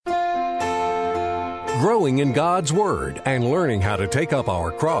growing in God's Word and learning how to take up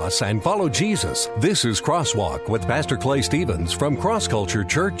our cross and follow Jesus. This is Crosswalk with Pastor Clay Stevens from Cross Culture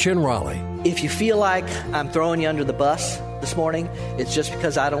Church in Raleigh. If you feel like I'm throwing you under the bus this morning, it's just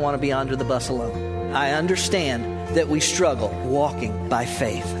because I don't want to be under the bus alone. I understand that we struggle walking by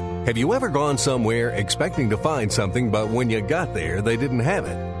faith. Have you ever gone somewhere expecting to find something, but when you got there, they didn't have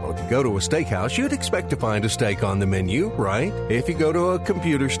it? Well, if you go to a steakhouse, you'd expect to find a steak on the menu, right? If you go to a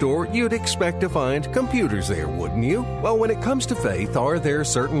computer store, you'd expect to find computers there, wouldn't you? Well, when it comes to faith, are there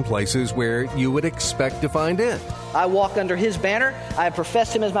certain places where you would expect to find it? I walk under His banner. I have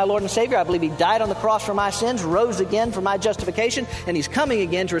professed Him as my Lord and Savior. I believe He died on the cross for my sins, rose again for my justification, and He's coming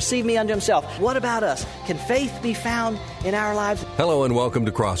again to receive me unto Himself. What about us? Can faith be found in our lives? Hello and welcome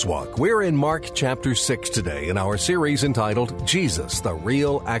to Crosswalk. We're in Mark chapter 6 today in our series entitled Jesus, the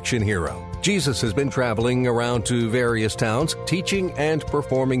Real Action Hero. Jesus has been traveling around to various towns, teaching and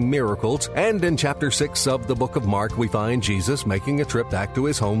performing miracles, and in chapter 6 of the book of Mark, we find Jesus making a trip back to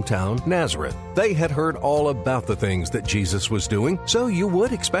his hometown, Nazareth. They had heard all about the things that Jesus was doing, so you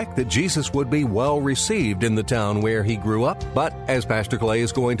would expect that Jesus would be well received in the town where he grew up. But as Pastor Clay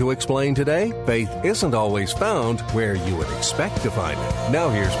is going to explain today, faith isn't always found where you would expect to find it. Now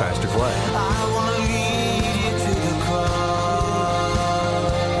here's Pastor Clay. I want to lead you to the cross.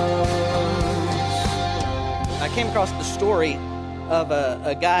 I came across the story of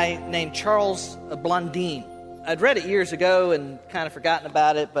a guy named Charles Blondin. I'd read it years ago and kind of forgotten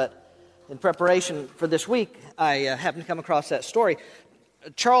about it, but in preparation for this week, I happened to come across that story.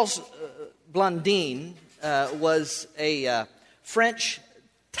 Charles Blondin was a French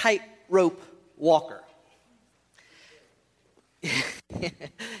tightrope walker.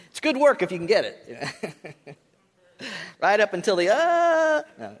 It's good work if you can get it. Right up until the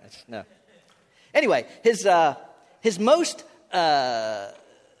no. Anyway, his most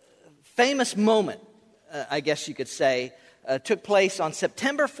famous moment, I guess you could say, took place on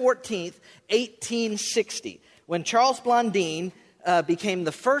September 14th, 1860, when Charles Blondin became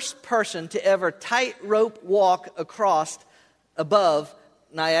the first person to ever tightrope walk across above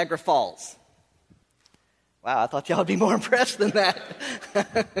Niagara Falls. Wow, I thought y'all would be more impressed than that.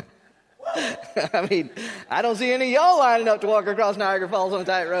 I mean, I don't see any of y'all lining up to walk across Niagara Falls on a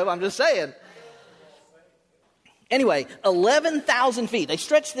tightrope. I'm just saying. Anyway, 11,000 feet. They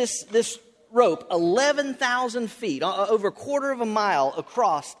stretched this rope 11,000 feet, over a quarter of a mile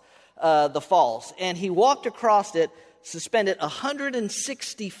across the falls. And he walked across it, suspended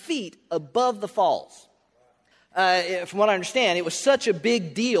 160 feet above the falls. From what I understand, it was such a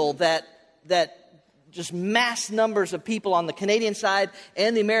big deal that just mass numbers of people on the Canadian side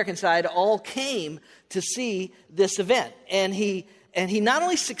and the American side all came to see this event. And he not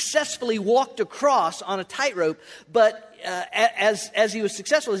only successfully walked across on a tightrope, but as he was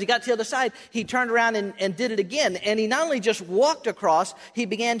successful, as he got to the other side, he turned around and did it again. And he not only just walked across, he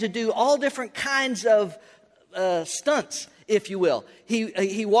began to do all different kinds of stunts, if you will.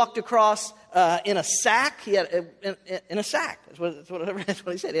 He walked across in a sack. He had in a sack. That's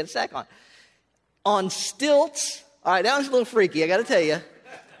what he said. He had a sack on. On stilts. All right, that was a little freaky, I got to tell you.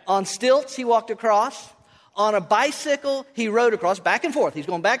 On stilts, he walked across. On a bicycle, he rode across, back and forth. He's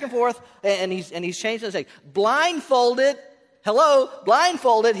going back and forth, and he's changed his thing. Blindfolded,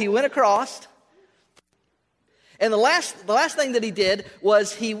 he went across. And the last thing that he did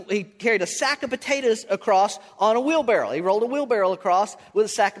was he carried a sack of potatoes across on a wheelbarrow. He rolled a wheelbarrow across with a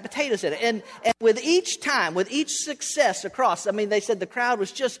sack of potatoes in it. And with each success across, I mean, they said the crowd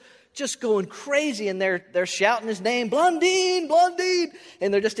was just going crazy, and they're shouting his name, Blondin, Blondin,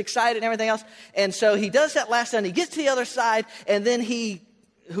 and they're just excited and everything else. And so he does that last time. He gets to the other side, and then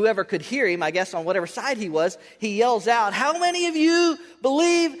whoever could hear him, I guess on whatever side he was, he yells out, "How many of you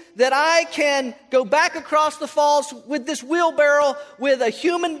believe that I can go back across the falls with this wheelbarrow with a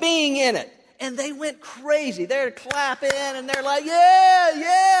human being in it?" And they went crazy. They're clapping, and they're like,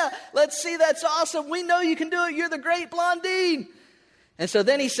 yeah, let's see, that's awesome. We know you can do it. You're the great Blondin. And so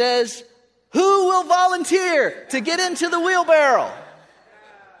then he says, "Who will volunteer to get into the wheelbarrow?"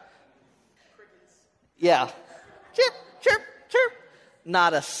 Yeah. Chirp, chirp, chirp.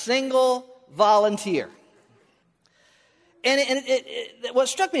 Not a single volunteer. And what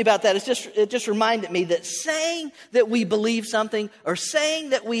struck me about that is it just reminded me that saying that we believe something or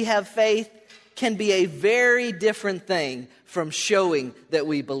saying that we have faith can be a very different thing from showing that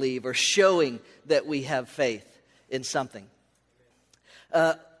we believe or showing that we have faith in something.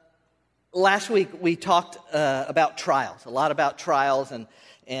 Last week we talked about trials, a lot about trials, and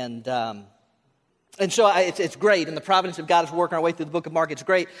And so it's great, and the providence of God is working our way through the book of Mark. It's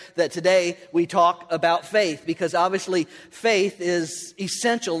great that today we talk about faith, because obviously faith is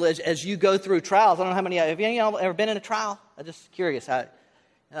essential as you go through trials. I don't know how many, have any of y'all ever been in a trial? I'm just curious. A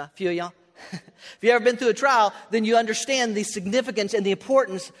few of y'all? If you've ever been through a trial, then you understand the significance and the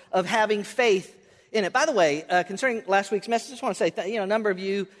importance of having faith in it. By the way, concerning last week's message, I just want to say, a number of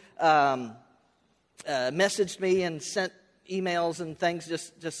you messaged me and sent emails and things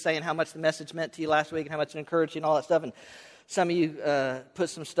just saying how much the message meant to you last week and how much it encouraged you and all that stuff. And some of you put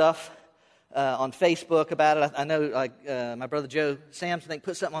some stuff on Facebook about it. I know, my brother Joe Sams, I think,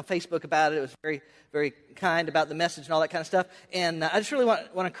 put something on Facebook about it. It was very, very kind about the message and all that kind of stuff. And I just really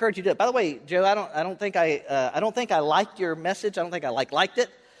want to encourage you to do it. By the way, Joe, I don't think I liked your message. I don't think I liked it.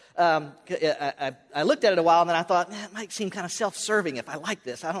 I looked at it a while and then I thought, it might seem kind of self-serving if I like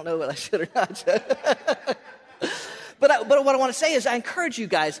this. I don't know whether I should or not. But what I want to say is I encourage you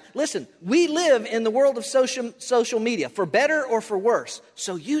guys, listen, we live in the world of social media, for better or for worse.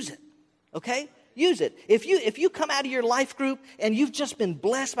 So use it, okay? Use it. If you come out of your life group and you've just been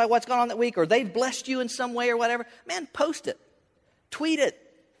blessed by what's gone on that week, or they've blessed you in some way or whatever, man, post it. Tweet it.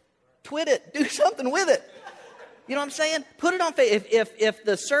 Twit it. Do something with it. You know what I'm saying? Put it on Facebook. If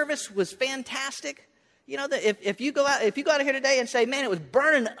the service was fantastic, if you go out of here today and say, man, it was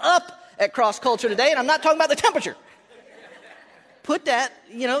burning up at Cross Culture today, and I'm not talking about the temperature. Put that,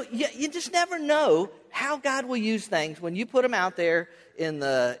 you just never know how God will use things when you put them out there in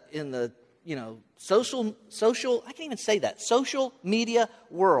the social, I can't even say that, social media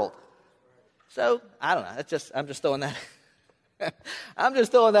world. So, I don't know, I'm just throwing that, I'm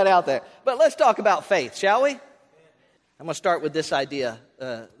just throwing that out there. But let's talk about faith, shall we? I'm going to start with this idea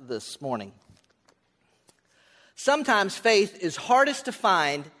this morning. Sometimes faith is hardest to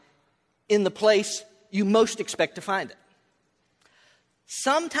find in the place you most expect to find it.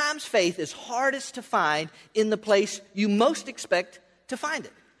 Sometimes faith is hardest to find in the place you most expect to find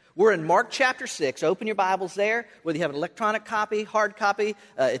it. We're in Mark chapter 6. Open your Bibles there, whether you have an electronic copy, hard copy.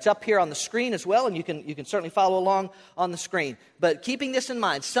 It's up here on the screen as well, and you can certainly follow along on the screen. But keeping this in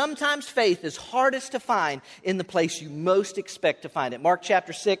mind, sometimes faith is hardest to find in the place you most expect to find it. Mark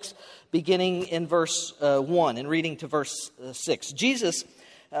chapter 6, beginning in verse 1 and reading to verse 6. Jesus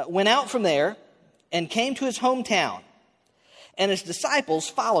went out from there and came to his hometown, and his disciples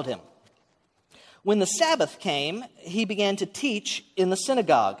followed him. When the Sabbath came, he began to teach in the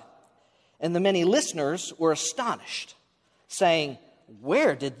synagogue, and the many listeners were astonished, saying,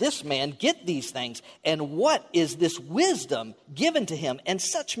 "Where did this man get these things? And what is this wisdom given to him? And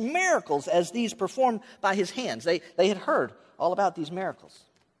such miracles as these performed by his hands?" They had heard all about these miracles.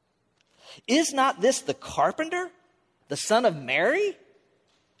 "Is not this the carpenter, the son of Mary,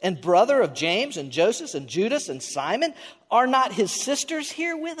 and brother of James and Joseph and Judas and Simon? Are not his sisters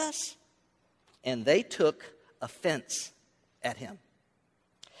here with us?" And they took offense at him.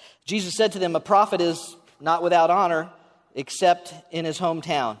 Jesus said to them, "A prophet is not without honor except in his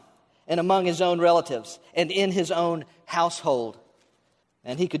hometown and among his own relatives and in his own household."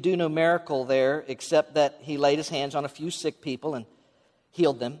 And he could do no miracle there except that he laid his hands on a few sick people and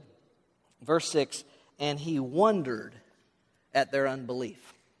healed them. Verse 6, and he wondered at their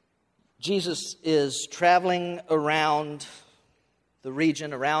unbelief. Jesus is traveling around the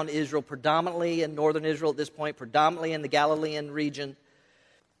region, around Israel, predominantly in northern Israel at this point, predominantly in the Galilean region.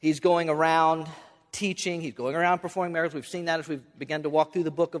 He's going around teaching. He's going around performing miracles. We've seen that as we've begun to walk through the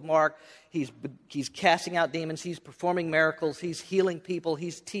book of Mark. He's casting out demons. He's performing miracles. He's healing people.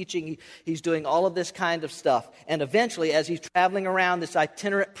 He's teaching. He's doing all of this kind of stuff. And eventually, as he's traveling around, this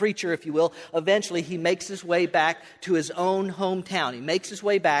itinerant preacher, if you will, eventually he makes his way back to his own hometown. He makes his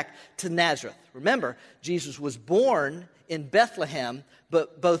way back to Nazareth. Remember, Jesus was born in Bethlehem,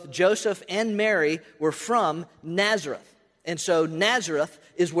 but both Joseph and Mary were from Nazareth. And so Nazareth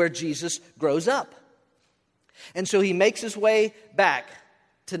is where Jesus grows up. And so he makes his way back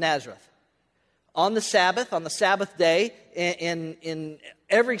to Nazareth. On the Sabbath day, in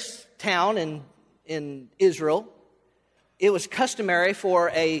every town in Israel, it was customary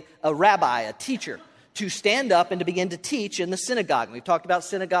for a rabbi, a teacher, to stand up and to begin to teach in the synagogue. And we've talked about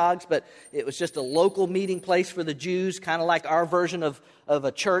synagogues, but it was just a local meeting place for the Jews, kind of like our version of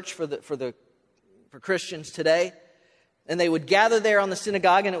a church for Christians today. And they would gather there on the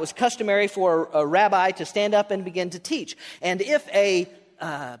synagogue, and it was customary for a rabbi to stand up and begin to teach. And if a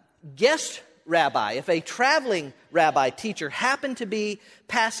guest rabbi, if a traveling rabbi teacher happened to be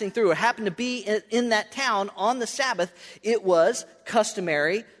passing through or happened to be in that town on the Sabbath, it was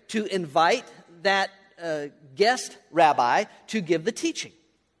customary to invite that guest rabbi to give the teaching.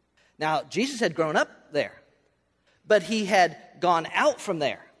 Now, Jesus had grown up there, but he had gone out from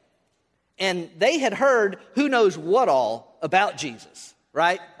there. And they had heard who knows what all about Jesus,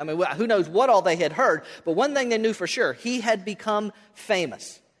 right? I mean, who knows what all they had heard. But one thing they knew for sure, he had become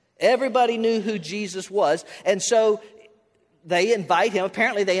famous. Everybody knew who Jesus was. And so they invite him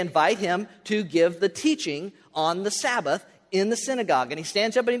to give the teaching on the Sabbath in the synagogue. And he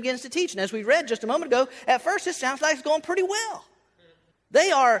stands up and he begins to teach. And as we read just a moment ago, at first it sounds like it's going pretty well.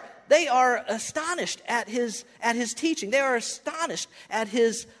 They are astonished at his teaching. They are astonished at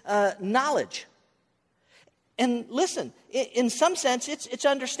his knowledge. And listen, in some sense, it's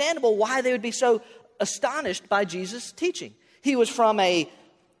understandable why they would be so astonished by Jesus' teaching. He was from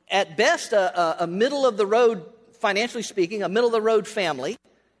at best, a middle of the road, financially speaking, a middle of the road family.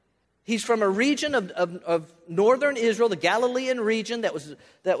 He's from a region of northern Israel, the Galilean region, that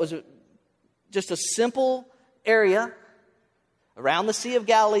was just a simple area around the Sea of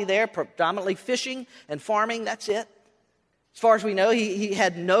Galilee there, predominantly fishing and farming, that's it. As far as we know, he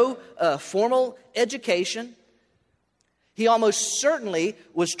had no formal education. He almost certainly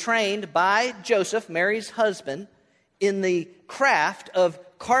was trained by Joseph, Mary's husband, in the craft of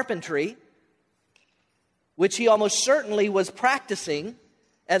carpentry, which he almost certainly was practicing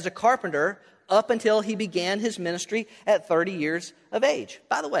as a carpenter up until he began his ministry at 30 years of age.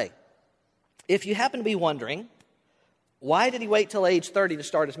 By the way, if you happen to be wondering, why did he wait till age 30 to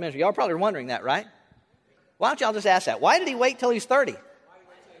start his ministry? Y'all are probably wondering that, right? Why don't y'all just ask that? Why did he wait till he's 30?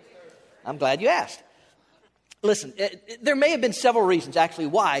 I'm glad you asked. Listen, there may have been several reasons, actually,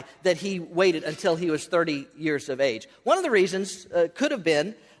 why that he waited until he was 30 years of age. One of the reasons could have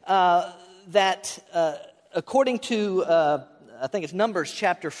been that according to, I think it's Numbers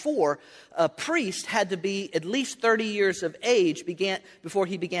chapter 4, a priest had to be at least 30 years of age before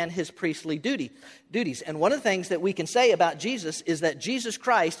he began his priestly duties. And one of the things that we can say about Jesus is that Jesus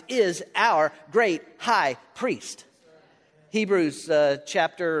Christ is our great high priest. Hebrews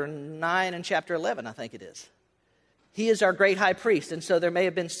chapter 9 and chapter 11, I think it is. He is our great high priest, and so there may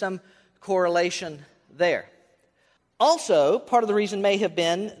have been some correlation there. Also, part of the reason may have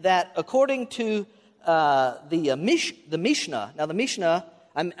been that according to the Mishnah. Now, the Mishnah,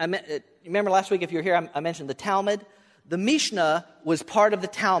 remember last week if you were here, I mentioned the Talmud. The Mishnah was part of the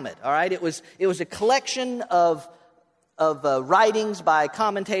Talmud, all right? It was a collection of writings by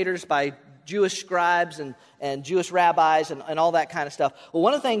commentators, by Jewish scribes and Jewish rabbis and all that kind of stuff. Well,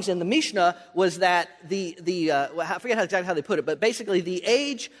 one of the things in the Mishnah was that I forget exactly how they put it, but basically the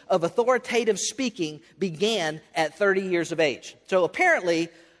age of authoritative speaking began at 30 years of age. So apparently,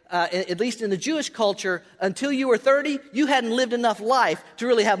 at least in the Jewish culture, until you were 30, you hadn't lived enough life to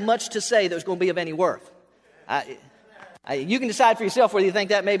really have much to say that was going to be of any worth. You can decide for yourself whether you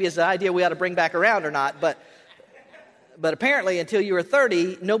think that maybe is the idea we ought to bring back around or not, but apparently until you were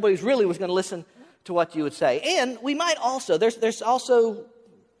 30, nobody really was going to listen to what you would say. And we might also, there's also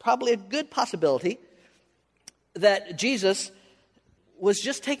probably a good possibility that Jesus was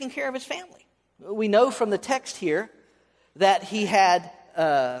just taking care of his family. We know from the text here that he had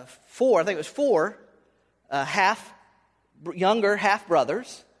four younger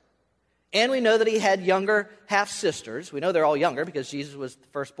half-brothers, and we know that he had younger half-sisters. We know they're all younger because Jesus was the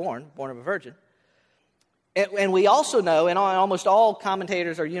firstborn, born of a virgin. And we also know, and almost all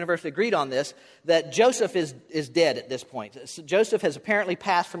commentators are universally agreed on this, that Joseph is dead at this point. So Joseph has apparently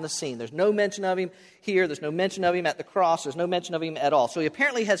passed from the scene. There's no mention of him here. There's no mention of him at the cross. There's no mention of him at all. So he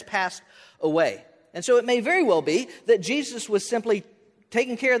apparently has passed away. And so it may very well be that Jesus was simply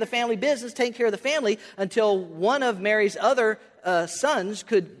taking care of the family business, taking care of the family, until one of Mary's other sons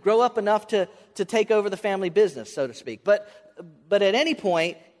could grow up enough to take over the family business, so to speak. But at any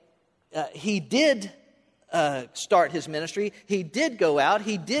point, he did start his ministry. He did go out.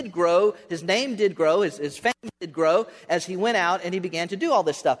 He did grow. His name did grow. His fame did grow as he went out and he began to do all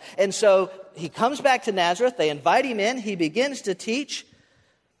this stuff. And so he comes back to Nazareth. They invite him in. He begins to teach.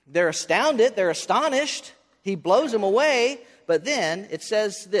 They're astounded. They're astonished. He blows them away. But then it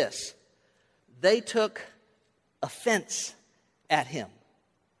says this: they took offense at him.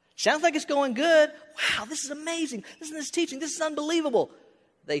 Sounds like it's going good. Wow, this is amazing. Listen to this teaching. This is unbelievable.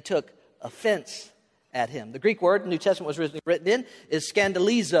 They took offense at him. The Greek word the New Testament was originally written in is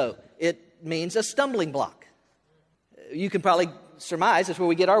scandalizo. It means a stumbling block. You can probably surmise that's where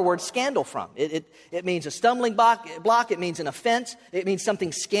we get our word scandal from. It means a stumbling block. It means an offense. It means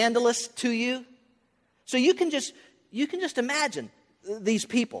something scandalous to you. So you can just imagine these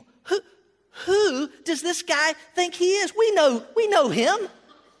people. Who does this guy think he is? We know him.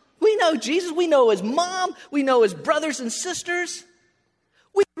 We know Jesus. We know his mom. We know his brothers and sisters.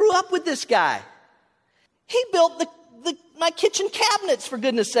 We grew up with this guy. He built my kitchen cabinets, for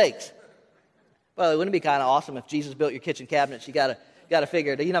goodness sakes. Well, wouldn't it be kind of awesome if Jesus built your kitchen cabinets? You got got to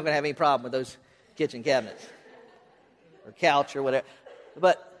figure that you're not going to have any problem with those kitchen cabinets or couch or whatever.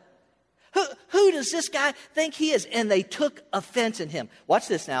 But who does this guy think he is? And they took offense in him. Watch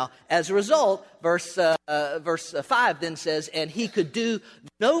this now. As a result, verse 5 then says, and he could do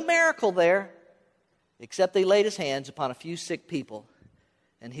no miracle there except they laid his hands upon a few sick people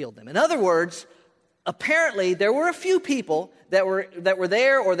and healed them. In other words, apparently there were a few people that were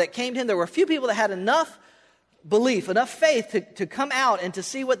there or that came to him. There were a few people that had enough belief, enough faith to come out and to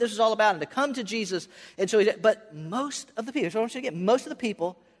see what this was all about and to come to Jesus. And so, but most of the people, so I want you to get, most of the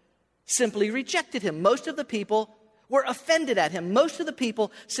people simply rejected him. Most of the people were offended at him. Most of the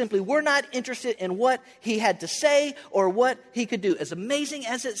people simply were not interested in what he had to say or what he could do. As amazing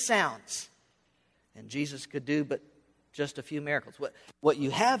as it sounds, and Jesus could do but just a few miracles. What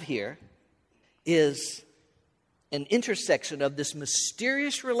you have here is an intersection of this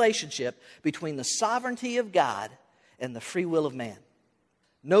mysterious relationship between the sovereignty of God and the free will of man.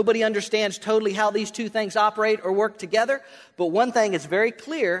 Nobody understands totally how these two things operate or work together, but one thing is very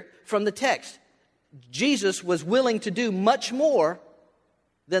clear from the text. Jesus was willing to do much more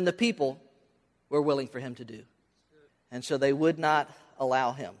than the people were willing for him to do. And so they would not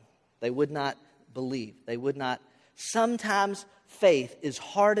allow him. They would not believe. They would not. Sometimes faith is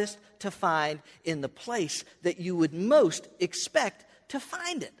hardest to find in the place that you would most expect to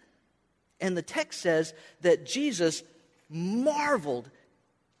find it. And the text says that Jesus marveled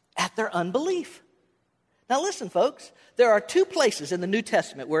at their unbelief. Now listen, folks, there are two places in the New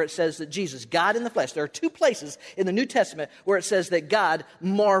Testament where it says that Jesus, God in the flesh, there are two places in the New Testament where it says that God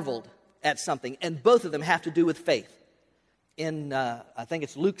marveled at something, and both of them have to do with faith. In, I think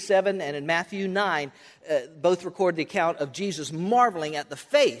it's Luke 7 and in Matthew 9, both record the account of Jesus marveling at the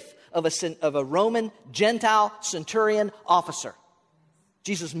faith of a Roman Gentile centurion officer.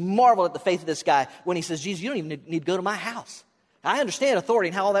 Jesus marveled at the faith of this guy when he says, Jesus, you don't even need to go to my house. I understand authority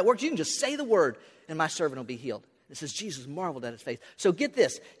and how all that works. You can just say the word and my servant will be healed. It says Jesus marveled at his faith. So get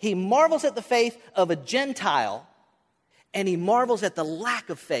this. He marvels at the faith of a Gentile, and he marvels at the lack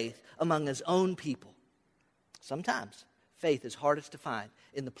of faith among his own people. Sometimes faith is hardest to find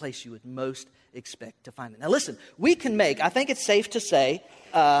in the place you would most expect to find it. Now listen, we can make, I think it's safe to say,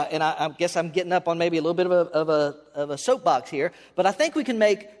 and I guess I'm getting up on maybe a little bit of a soapbox here, but I think we can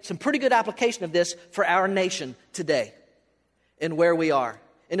make some pretty good application of this for our nation today and where we are.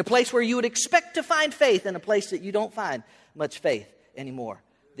 In a place where you would expect to find faith, in a place that you don't find much faith anymore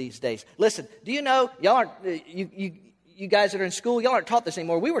these days. Listen, do you know, y'all aren't, you guys that are in school, y'all aren't taught this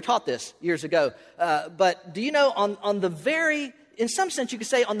anymore. We were taught this years ago. But do you know, on the very, in some sense you could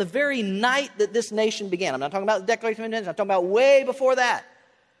say, on the very night that this nation began, I'm not talking about the Declaration of Independence, I'm talking about way before that,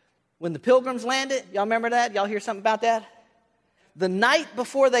 when the Pilgrims landed, y'all remember that? Y'all hear something about that? The night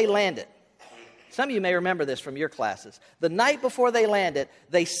before they landed, some of you may remember this from your classes. The night before they landed,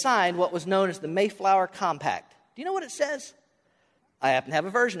 they signed what was known as the Mayflower Compact. Do you know what it says? I happen to have a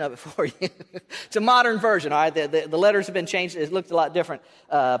version of it for you. It's a modern version, all right? The letters have been changed. It looked a lot different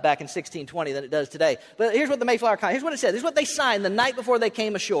back in 1620 than it does today. But here's what the Mayflower Compact, here's what it says. This is what they signed the night before they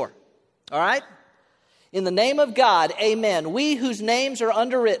came ashore. All right? In the name of God, amen. We whose names are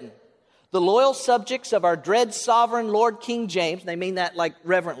underwritten, the loyal subjects of our dread sovereign Lord King James, they mean that like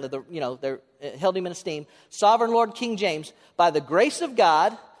reverently, they're held him in esteem, sovereign Lord King James, by the grace of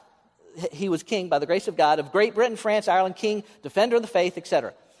God, he was king by the grace of God, of Great Britain, France, Ireland, king, defender of the faith,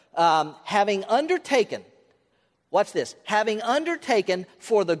 etc. Having undertaken, watch this, having undertaken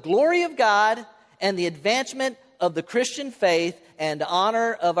for the glory of God and the advancement of the Christian faith and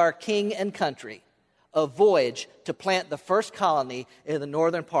honor of our king and country, a voyage to plant the first colony in the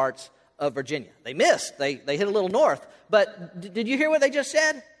northern parts of Virginia. They missed. They hit a little north. But did you hear what they just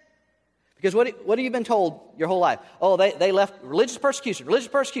said? Because what have you been told your whole life? Oh, they left religious persecution. Religious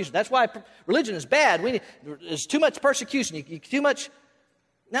persecution. That's why religion is bad. There's too much persecution. Too much.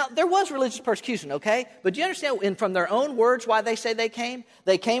 Now, there was religious persecution, okay? But do you understand, from their own words, why they say they came?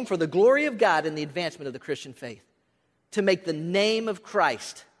 They came for the glory of God and the advancement of the Christian faith, to make the name of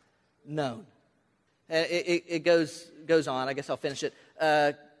Christ known. It goes on. I guess I'll finish it.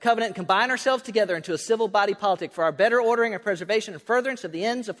 Covenant and combine ourselves together into a civil body politic for our better ordering and preservation and furtherance of the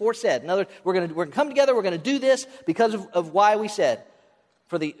ends aforesaid. In other words, we're going to come together, we're going to do this because of why we said.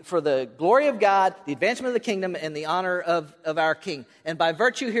 For the glory of God, the advancement of the kingdom, and the honor of our king. And by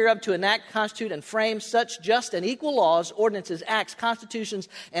virtue hereof to enact, constitute, and frame such just and equal laws, ordinances, acts, constitutions,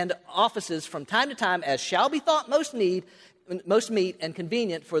 and offices from time to time as shall be thought most meet and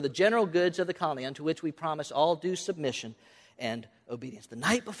convenient for the general goods of the colony, unto which we promise all due submission and obedience. The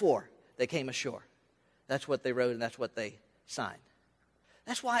night before they came ashore, that's what they wrote and that's what they signed.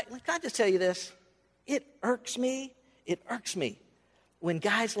 That's why, can I just tell you this? It irks me when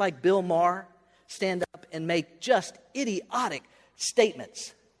guys like Bill Maher stand up and make just idiotic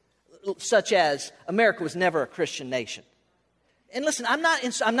statements, such as America was never a Christian nation. And listen, I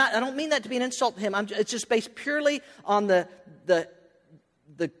don't mean that to be an insult to him. It's just based purely on the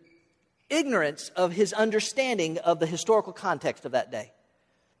ignorance of his understanding of the historical context of that day.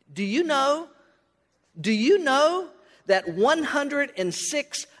 Do you know that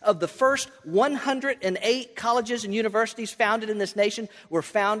 106 of the first 108 colleges and universities founded in this nation were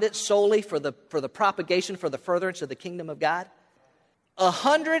founded solely for the propagation, for the furtherance of the kingdom of God?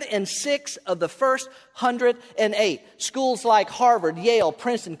 106 of the first 108. Schools like Harvard, Yale,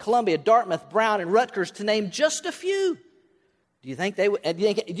 Princeton, Columbia, Dartmouth, Brown, and Rutgers, to name just a few. Do you think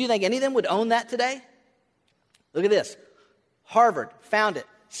any of them would own that today? Look at this. Harvard, founded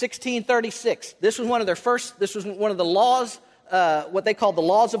 1636. This was one of the laws, what they called the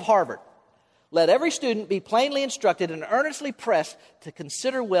laws of Harvard. Let every student be plainly instructed and earnestly pressed to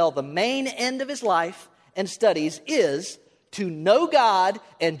consider well the main end of his life and studies is to know God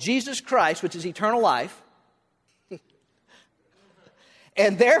and Jesus Christ, which is eternal life,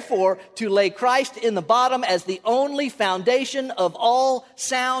 and therefore to lay Christ in the bottom as the only foundation of all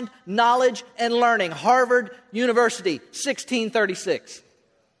sound knowledge and learning. Harvard University, 1636.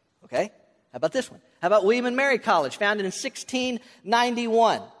 Okay, how about this one? How about William and Mary College, founded in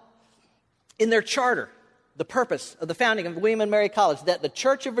 1691? In their charter, the purpose of the founding of William and Mary College, that the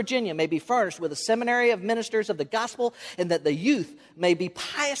Church of Virginia may be furnished with a seminary of ministers of the gospel, and that the youth may be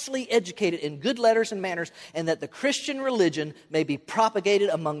piously educated in good letters and manners, and that the Christian religion may be propagated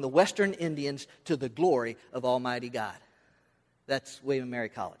among the Western Indians to the glory of Almighty God. That's William and Mary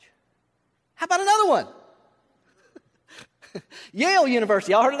College. How about another one? Yale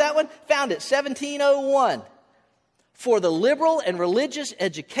University, y'all heard of that one? Founded 1701. For the liberal and religious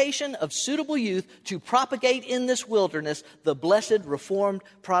education of suitable youth to propagate in this wilderness the blessed Reformed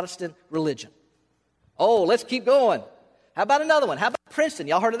Protestant religion. Oh, let's keep going. How about another one? How about Princeton?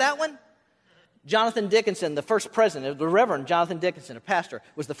 Y'all heard of that one? Jonathan Dickinson, the first president, the Reverend Jonathan Dickinson, a pastor,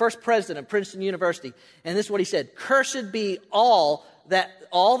 was the first president of Princeton University. And this is what he said: "Cursed be all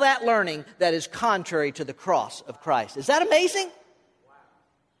that learning that is contrary to the cross of Christ." Is that amazing?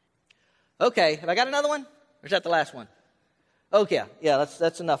 Okay, have I got another one? Or is that the last one? Okay, yeah,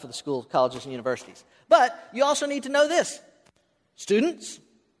 that's enough for the schools, colleges, and universities. But you also need to know this. Students,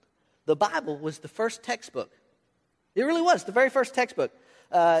 the Bible was the first textbook. It really was, the very first textbook.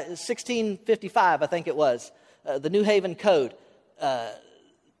 1655, I think it was, the New Haven Code,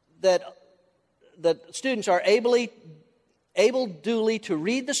 that students are able duly to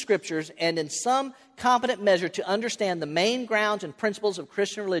read the Scriptures and in some competent measure to understand the main grounds and principles of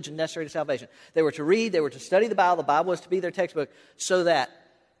Christian religion necessary to salvation. They were to read, they were to study the Bible was to be their textbook, so that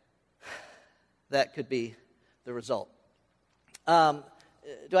could be the result. Do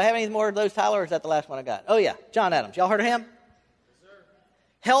I have any more of those, Tyler, or is that the last one I got? Oh yeah, John Adams. Y'all heard of him?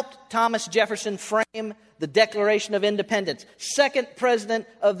 Helped Thomas Jefferson frame the Declaration of Independence. Second president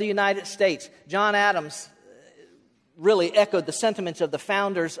of the United States. John Adams really echoed the sentiments of the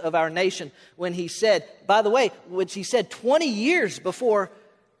founders of our nation when he said, by the way, which he said 20 years before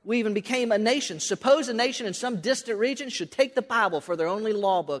we even became a nation, suppose a nation in some distant region should take the Bible for their only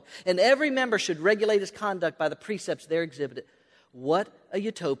law book, and every member should regulate his conduct by the precepts there exhibited. What a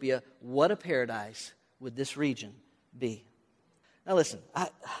utopia, what a paradise would this region be. Now listen,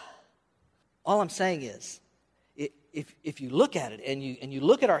 all I'm saying is, if you look at it and you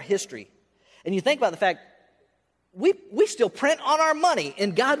look at our history, and you think about the fact we still print on our money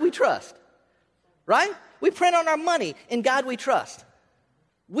in God we trust, right? We print on our money in God we trust.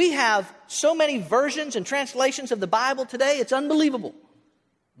 We have so many versions and translations of the Bible today, it's unbelievable.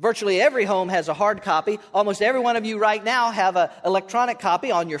 Virtually every home has a hard copy. Almost every one of you right now have an electronic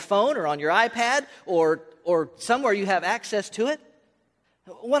copy on your phone or on your iPad or somewhere you have access to it.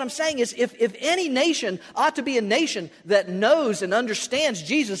 What I'm saying is, if any nation ought to be a nation that knows and understands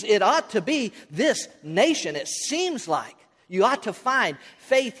Jesus, it ought to be this nation. It seems like you ought to find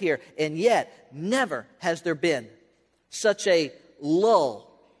faith here, and yet never has there been such a lull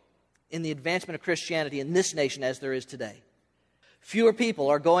in the advancement of Christianity in this nation as there is today. Fewer people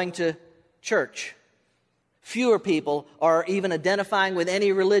are going to church. Fewer people are even identifying with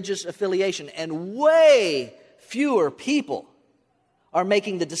any religious affiliation, and way fewer people are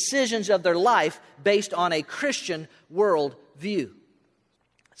making the decisions of their life based on a Christian world view.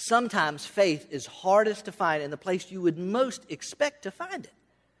 Sometimes faith is hardest to find in the place you would most expect to find it.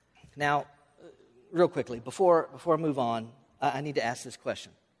 Now, real quickly, before I move on, I need to ask this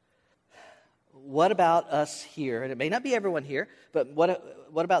question. What about us here, and it may not be everyone here, but what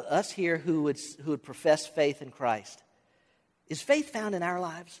about us here who would profess faith in Christ? Is faith found in our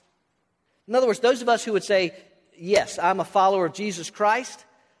lives? In other words, those of us who would say, yes, I'm a follower of Jesus Christ.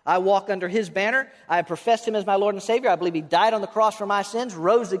 I walk under His banner. I have professed Him as my Lord and Savior. I believe He died on the cross for my sins,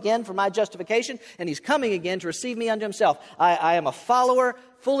 rose again for my justification, and He's coming again to receive me unto Himself. I am a follower,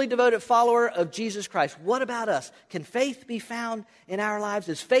 fully devoted follower of Jesus Christ. What about us? Can faith be found in our lives?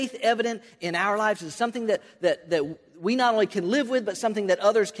 Is faith evident in our lives? Is it something that we not only can live with, but something that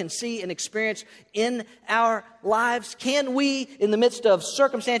others can see and experience in our lives? Can we, in the midst of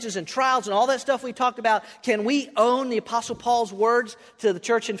circumstances and trials and all that stuff we talked about, can we own the Apostle Paul's words to the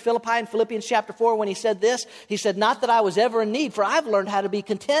church in Philippi in Philippians chapter 4 when he said this? He said, not that I was ever in need, for I've learned how to be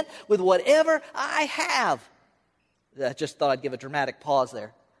content with whatever I have. I just thought I'd give a dramatic pause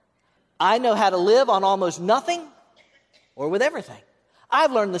there. I know how to live on almost nothing or with everything.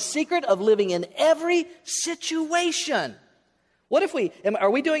 I've learned the secret of living in every situation. What if are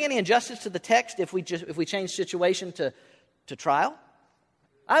we doing any injustice to the text if we change situation to trial?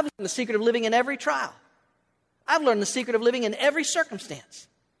 I've learned the secret of living in every trial. I've learned the secret of living in every circumstance.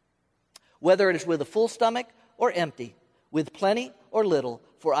 Whether it is with a full stomach or empty, with plenty or little,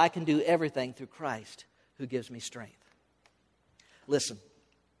 for I can do everything through Christ who gives me strength. Listen,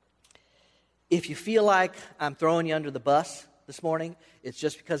 if you feel like I'm throwing you under the bus this morning, it's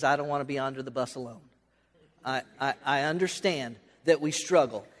just because I don't want to be under the bus alone. I understand that we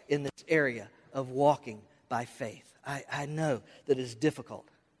struggle in this area of walking by faith. I know that it is difficult,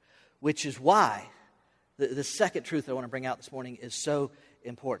 which is why the second truth I want to bring out this morning is so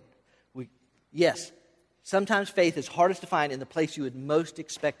important. Yes, sometimes faith is hardest to find in the place you would most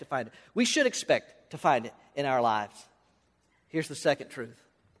expect to find it. We should expect to find it in our lives. Here's the second truth.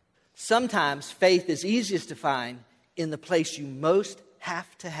 Sometimes faith is easiest to find in the place you most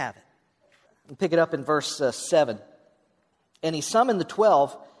have to have it. We'll pick it up in verse 7. And he summoned the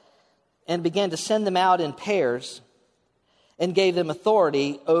 12 and began to send them out in pairs and gave them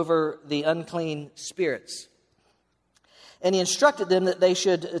authority over the unclean spirits. And he instructed them that they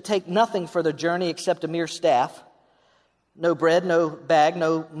should take nothing for their journey except a mere staff, no bread, no bag,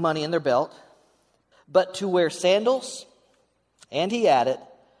 no money in their belt, but to wear sandals, and he added,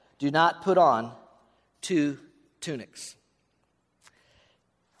 do not put on 2 tunics.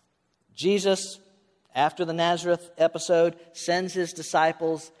 Jesus, after the Nazareth episode, sends his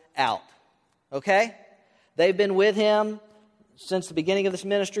disciples out. Okay? They've been with him since the beginning of this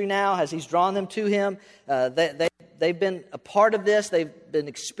ministry now, as he's drawn them to him. They've been a part of this. They've been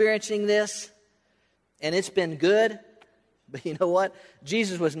experiencing this. And it's been good. But you know what?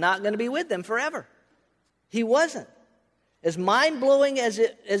 Jesus was not going to be with them forever. He wasn't. As mind-blowing as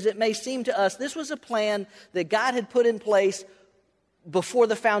it may seem to us, this was a plan that God had put in place before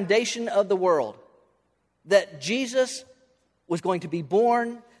the foundation of the world. That Jesus was going to be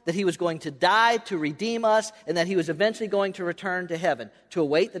born, that he was going to die to redeem us, and that he was eventually going to return to heaven to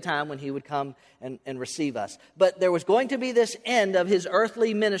await the time when he would come and receive us. But there was going to be this end of his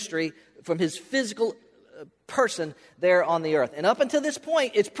earthly ministry from his physical person there on the earth. And up until this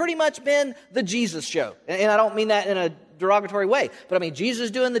point, it's pretty much been the Jesus show. And I don't mean that in a derogatory way, but I mean, Jesus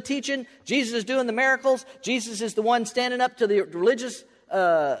is doing the teaching, Jesus is doing the miracles, Jesus is the one standing up to the religious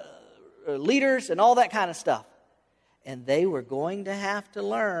leaders and all that kind of stuff. And they were going to have to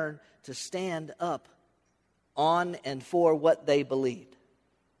learn to stand up on and for what they believed.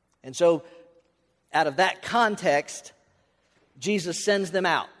 And so, out of that context, Jesus sends them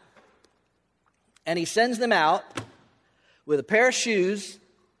out. And he sends them out with a pair of shoes,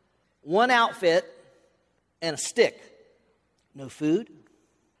 one outfit, and a stick. No food,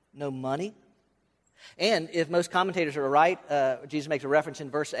 no money. And if most commentators are right, Jesus makes a reference in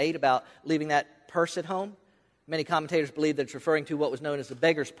verse 8 about leaving that purse at home. Many commentators believe that it's referring to what was known as the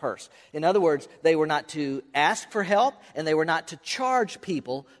beggar's purse. In other words, they were not to ask for help, and they were not to charge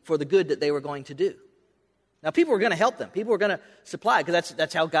people for the good that they were going to do. Now, people were going to help them. People were going to supply, because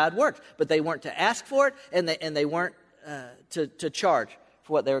that's how God works. But they weren't to ask for it, and they weren't to charge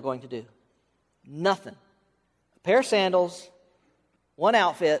for what they were going to do. Nothing. A pair of sandals, one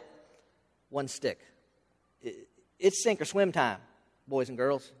outfit, one stick. It's sink or swim time, boys and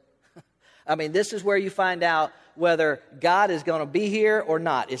girls. I mean, this is where you find out whether God is going to be here or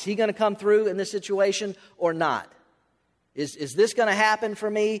not. Is he going to come through in this situation or not? Is this going to happen for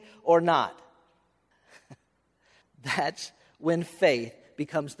me or not? That's when faith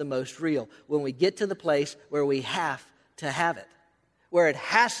becomes the most real. When we get to the place where we have to have it. Where it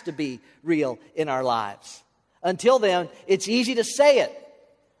has to be real in our lives. Until then, it's easy to say it.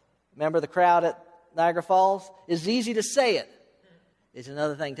 Remember the crowd at Niagara Falls? It's easy to say it. It's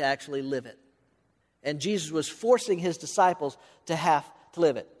another thing to actually live it. And Jesus was forcing his disciples to have to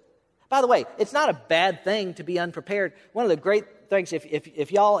live it. By the way, it's not a bad thing to be unprepared. One of the great things,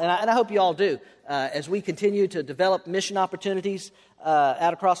 if y'all, and I hope you all do, as we continue to develop mission opportunities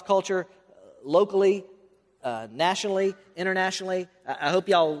out across culture, locally, nationally, internationally, I hope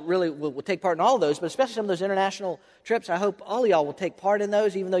y'all really will take part in all of those, but especially some of those international trips. I hope all of y'all will take part in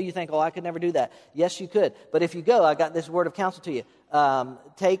those, even though you think, oh, I could never do that. Yes, you could. But if you go, I got this word of counsel to you.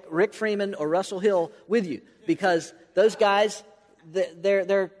 Take Rick Freeman or Russell Hill with you, because those guys,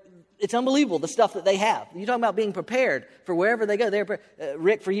 they're it's unbelievable the stuff that they have. You're talking about being prepared for wherever they go.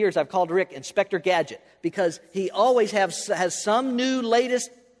 Rick, for years, I've called Rick Inspector Gadget, because he always has some new latest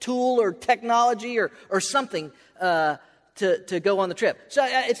tool or technology or something to go on the trip. So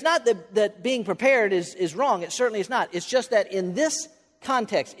it's not that being prepared is wrong. It certainly is not. It's just that in this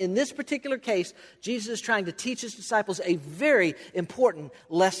context, in this particular case, Jesus is trying to teach his disciples a very important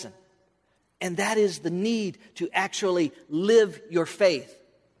lesson. And that is the need to actually live your faith.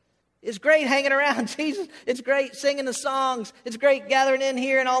 It's great hanging around Jesus. It's great singing the songs. It's great gathering in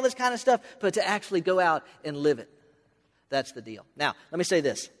here and all this kind of stuff. But to actually go out and live it, that's the deal. Now, let me say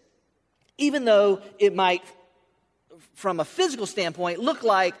this. Even though it might, from a physical standpoint, look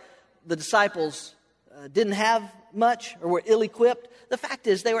like the disciples didn't have much or were ill-equipped, the fact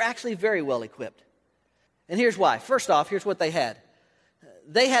is they were actually very well-equipped. And here's why. First off, here's what they had.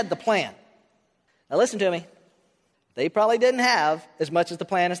 They had the plan. Now listen to me. They probably didn't have as much as the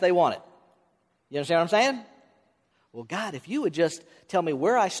plan as they wanted. You understand what I'm saying? Well, God, if you would just tell me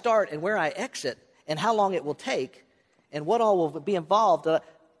where I start and where I exit and how long it will take and what all will be involved.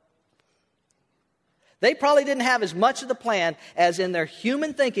 They probably didn't have as much of the plan as in their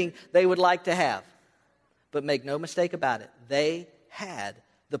human thinking they would like to have. But make no mistake about it, they had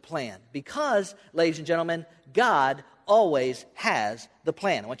the plan. Because, ladies and gentlemen, God always has the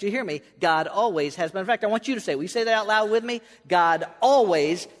plan. I want you to hear me. God always has. In fact, I want you to say, will you say that out loud with me? God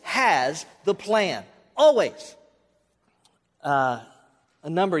always has the plan. Always. A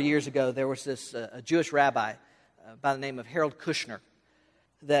number of years ago, there was this a Jewish rabbi by the name of Harold Kushner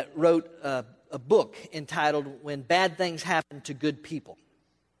that wrote a book entitled When Bad Things Happen to Good People.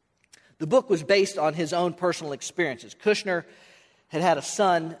 The book was based on his own personal experiences. Kushner had a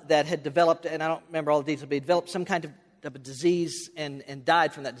son that had developed, and I don't remember all the details, but he developed some kind of a disease and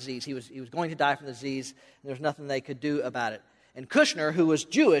died from that disease. He was going to die from the disease, and there was nothing they could do about it. And Kushner, who was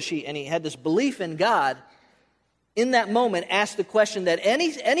Jewish, he had this belief in God, in that moment asked the question that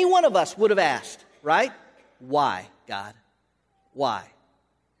any one of us would have asked, right? Why, God? Why?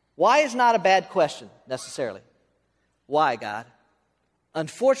 Why is not a bad question, necessarily. Why, God?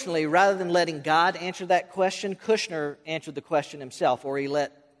 Unfortunately, rather than letting God answer that question, Kushner answered the question himself, or he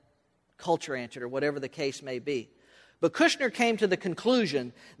let culture answer it, or whatever the case may be. But Kushner came to the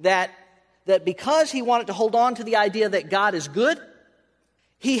conclusion that because he wanted to hold on to the idea that God is good,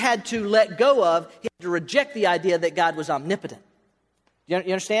 he had to let go of, he had to reject the idea that God was omnipotent. You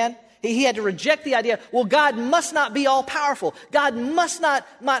understand? He had to reject the idea, well, God must not be all-powerful. God must not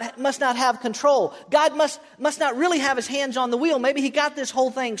have control. God must not really have his hands on the wheel. Maybe he got this whole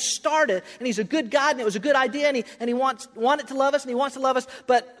thing started, and he's a good God, and it was a good idea, and he wanted to love us, and he wants to love us,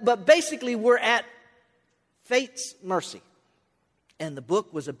 but basically we're at fate's mercy. And the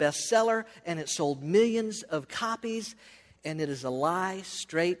book was a bestseller, and it sold millions of copies, and it is a lie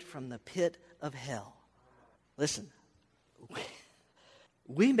straight from the pit of hell. Listen,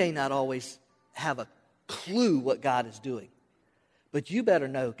 we may not always have a clue what God is doing, but you better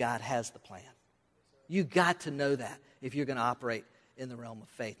know God has the plan. You got to know that if you're going to operate in the realm of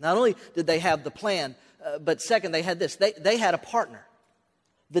faith. Not only did they have the plan, but second, they had this. They had a partner.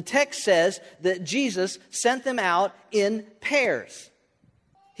 The text says that Jesus sent them out in pairs.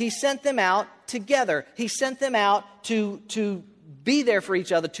 He sent them out together. He sent them out to be there for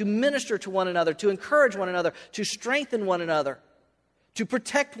each other, to minister to one another, to encourage one another, to strengthen one another, to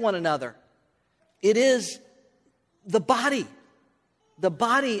protect one another. It is the body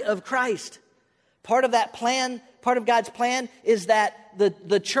of Christ. Part of that plan, part of God's plan is that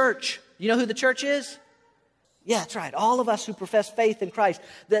the church, you know who the church is? Yeah, that's right. All of us who profess faith in Christ,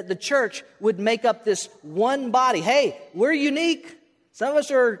 that the church would make up this one body. Hey, we're unique. Some of us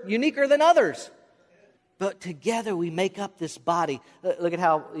are uniquer than others. But together we make up this body. Look at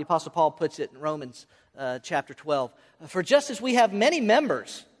how the Apostle Paul puts it in Romans chapter 12. For just as we have many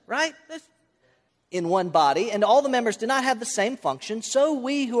members, right, in one body, and all the members do not have the same function, so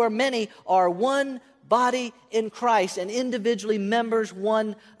we who are many are one body in Christ and individually members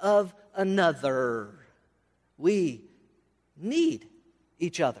one of another. We need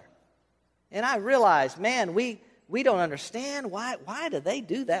each other. And I realize, man, we don't understand why do they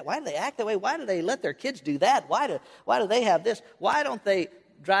do that? Why do they act that way? Why do they let their kids do that? Why do they have this? Why don't they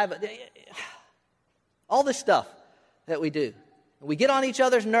drive, all this stuff that we do. We get on each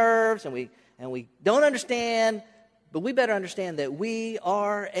other's nerves and we don't understand, but we better understand that we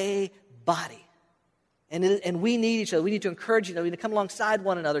are a body. And we need each other. We need to encourage each other. We need to come alongside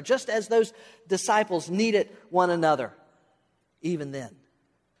one another, just as those disciples needed one another. Even then,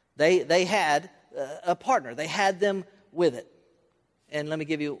 they had a partner. They had them with it. And let me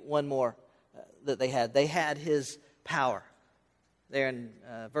give you one more that they had. They had his power. There in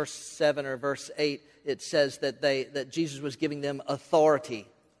verse 7 or verse 8, it says that Jesus was giving them authority.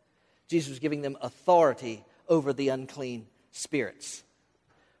 Jesus was giving them authority over the unclean spirits.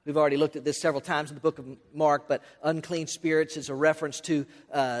 We've already looked at this several times in the book of Mark, but unclean spirits is a reference to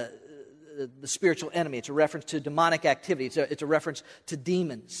the spiritual enemy. It's a reference to demonic activity. It's a reference to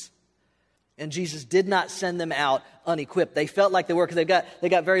demons. And Jesus did not send them out unequipped. They felt like they were because they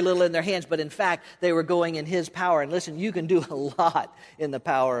got very little in their hands, but in fact, they were going in his power. And listen, you can do a lot in the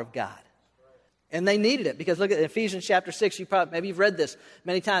power of God. And they needed it because look at Ephesians chapter 6. Maybe you've read this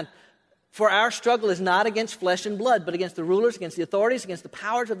many times. For our struggle is not against flesh and blood, but against the rulers, against the authorities, against the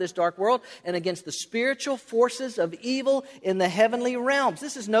powers of this dark world, and against the spiritual forces of evil in the heavenly realms.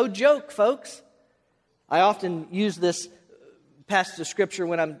 This is no joke, folks. I often use this passage of Scripture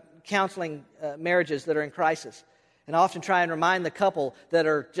when I'm counseling marriages that are in crisis. And I often try and remind the couple that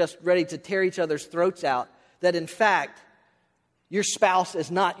are just ready to tear each other's throats out that, in fact, your spouse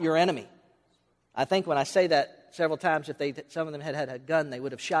is not your enemy. I think when I say that several times, if some of them had a gun, they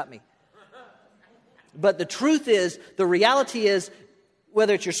would have shot me. But the truth is, the reality is,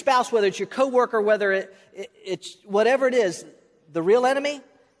 whether it's your spouse, whether it's your coworker, whether it's whatever it is, the real enemy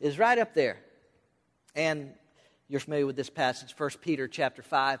is right up there. And you're familiar with this passage, 1 Peter chapter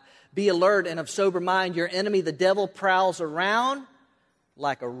 5. Be alert and of sober mind. Your enemy, the devil, prowls around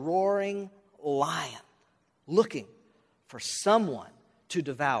like a roaring lion, looking for someone to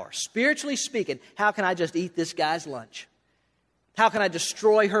devour. Spiritually speaking, how can I just eat this guy's lunch? How can I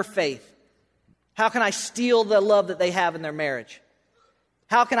destroy her faith? How can I steal the love that they have in their marriage?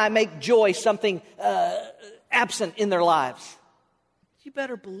 How can I make joy something absent in their lives? You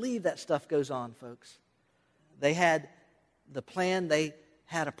better believe that stuff goes on, folks. They had the plan, they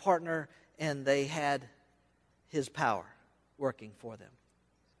had a partner, and they had his power working for them.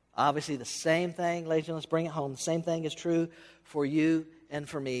 Obviously, the same thing, ladies and gentlemen, let's bring it home. The same thing is true for you and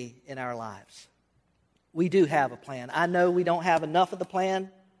for me in our lives. We do have a plan. I know we don't have enough of the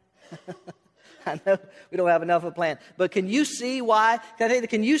plan. I know we don't have enough of a plan. But can you see why?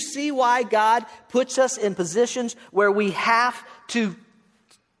 Can you see why God puts us in positions where we have to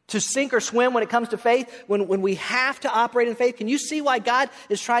sink or swim when it comes to faith, when we have to operate in faith? Can you see why God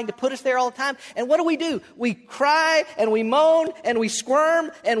is trying to put us there all the time? And what do? We cry and we moan and we squirm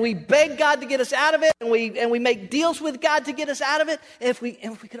and we beg God to get us out of it, and we make deals with God to get us out of it. And if we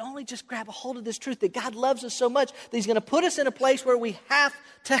could only just grab a hold of this truth that God loves us so much that He's going to put us in a place where we have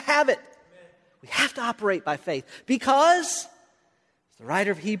to have it. We have to operate by faith because, as the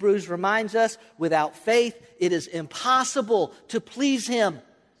writer of Hebrews reminds us, without faith it is impossible to please Him.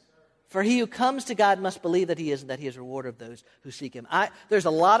 For he who comes to God must believe that He is, and that He is a rewarder of those who seek Him. There's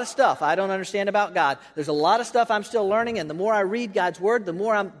a lot of stuff I don't understand about God. There's a lot of stuff I'm still learning, and the more I read God's Word, the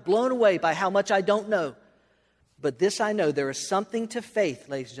more I'm blown away by how much I don't know. But this I know, there is something to faith,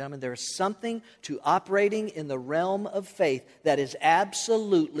 ladies and gentlemen. There is something to operating in the realm of faith that is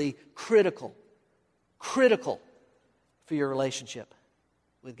absolutely critical for your relationship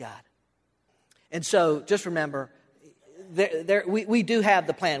with God. And so, just remember, we do have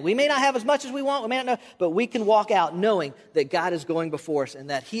the plan. We may not have as much as we want, we may not know, but we can walk out knowing that God is going before us and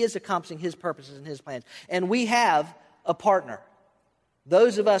that He is accomplishing His purposes and His plans. And we have a partner.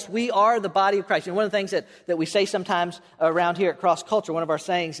 Those of us, we are the body of Christ. And one of the things that we say sometimes around here at Cross Culture, one of our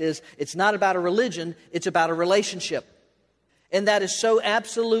sayings is, it's not about a religion, it's about a relationship. And that is so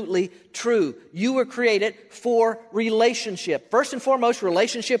absolutely true. You were created for relationship. First and foremost,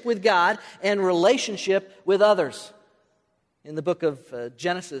 relationship with God and relationship with others. In the book of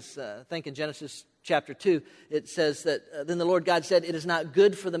Genesis, I think in Genesis chapter 2, it says that, then the Lord God said, it is not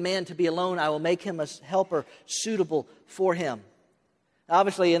good for the man to be alone. I will make him a helper suitable for him.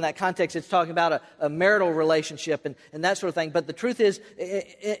 Obviously, in that context, it's talking about a marital relationship and that sort of thing. But the truth is,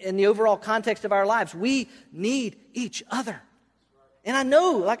 in the overall context of our lives, we need each other. And I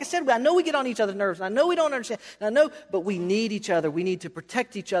know, like I said, I know we get on each other's nerves. And I know we don't understand. And I know, but we need each other. We need to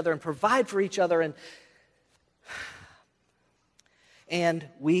protect each other and provide for each other. And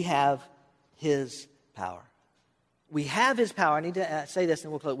we have His power. We have His power. I need to say this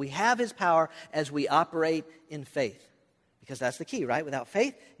and we'll close. We have His power as we operate in faith. Because that's the key, right? Without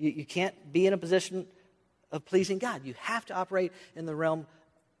faith, you can't be in a position of pleasing God. You have to operate in the realm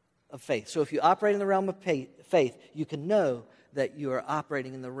of faith. So if you operate in the realm of faith, you can know that you are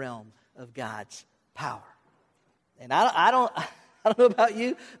operating in the realm of God's power. And I don't know about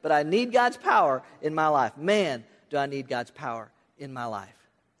you, but I need God's power in my life. Man, do I need God's power in my life.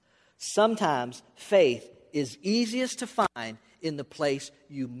 Sometimes faith is easiest to find in the place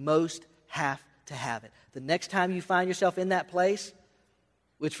you most have to have it. The next time you find yourself in that place,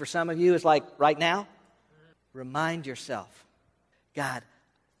 which for some of you is like right now, remind yourself, God,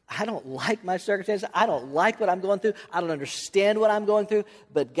 I don't like my circumstances. I don't like what I'm going through. I don't understand what I'm going through.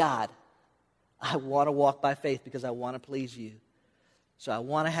 But God, I want to walk by faith because I want to please you. So I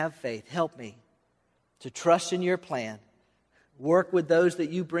want to have faith. Help me to trust in your plan. Work with those that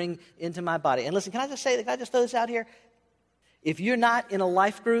you bring into my body. And listen, can I just throw this out here? If you're not in a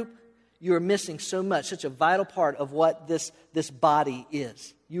life group, you are missing so much, such a vital part of what this body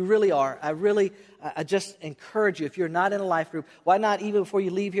is. You really are. I just encourage you, if you're not in a life group, why not even before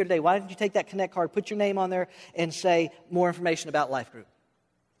you leave here today, why don't you take that Connect card, put your name on there, and say more information about life group?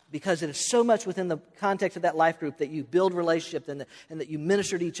 Because it is so much within the context of that life group that you build relationships and that you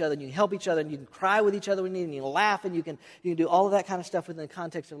minister to each other and you can help each other and you can cry with each other when you need and you can laugh and you can do all of that kind of stuff within the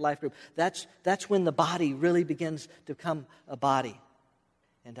context of a life group. That's when the body really begins to become a body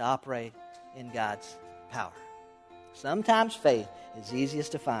and to operate in God's power. Sometimes faith is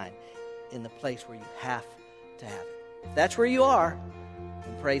easiest to find in the place where you have to have it. If that's where you are,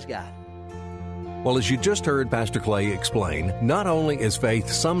 then praise God. Well, as you just heard Pastor Clay explain, not only is faith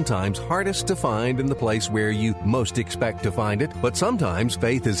sometimes hardest to find in the place where you most expect to find it, but sometimes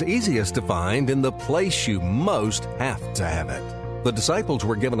faith is easiest to find in the place you most have to have it. The disciples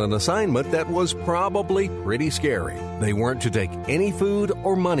were given an assignment that was probably pretty scary. They weren't to take any food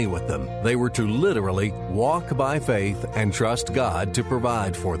or money with them. They were to literally walk by faith and trust God to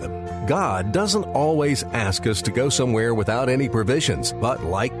provide for them. God doesn't always ask us to go somewhere without any provisions, but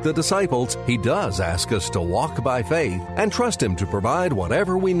like the disciples, He does ask us to walk by faith and trust Him to provide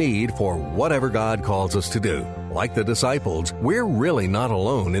whatever we need for whatever God calls us to do. Like the disciples, we're really not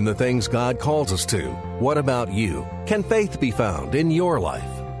alone in the things God calls us to. What about you? Can faith be found in your life?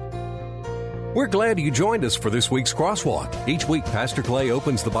 We're glad you joined us for this week's Crosswalk. Each week, Pastor Clay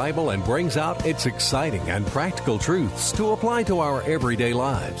opens the Bible and brings out its exciting and practical truths to apply to our everyday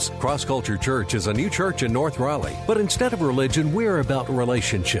lives. Cross Culture Church is a new church in North Raleigh, but instead of religion, we're about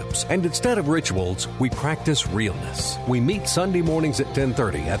relationships. And instead of rituals, we practice realness. We meet Sunday mornings at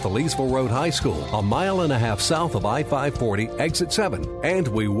 10:30 at the Leesville Road High School, a mile and a half south of I-540, exit 7. And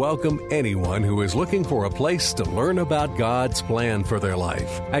we welcome anyone who is looking for a place to learn about God's plan for their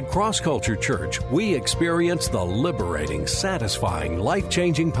life. At Cross Culture Church, we experience the liberating, satisfying,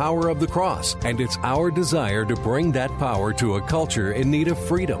 life-changing power of the cross, and it's our desire to bring that power to a culture in need of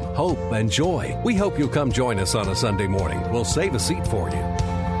freedom, hope, and joy. We hope you'll come join us on a Sunday morning. We'll save a seat for you.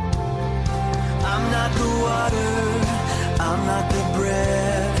 I'm not the water, I'm not the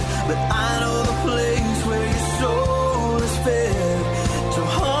bread, but I know the place where your soul is fed. So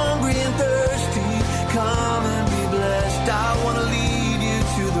hungry and thirsty, come and be blessed. I want to lead you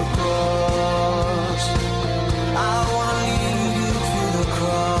to the cross. I want to lead you to the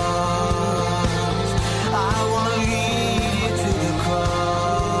cross. I want to lead you to the cross.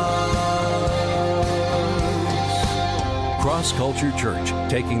 Cross Culture Church,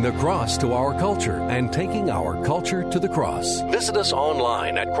 taking the cross to our culture and taking our culture to the cross. Visit us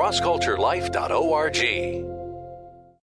online at crossculturelife.org.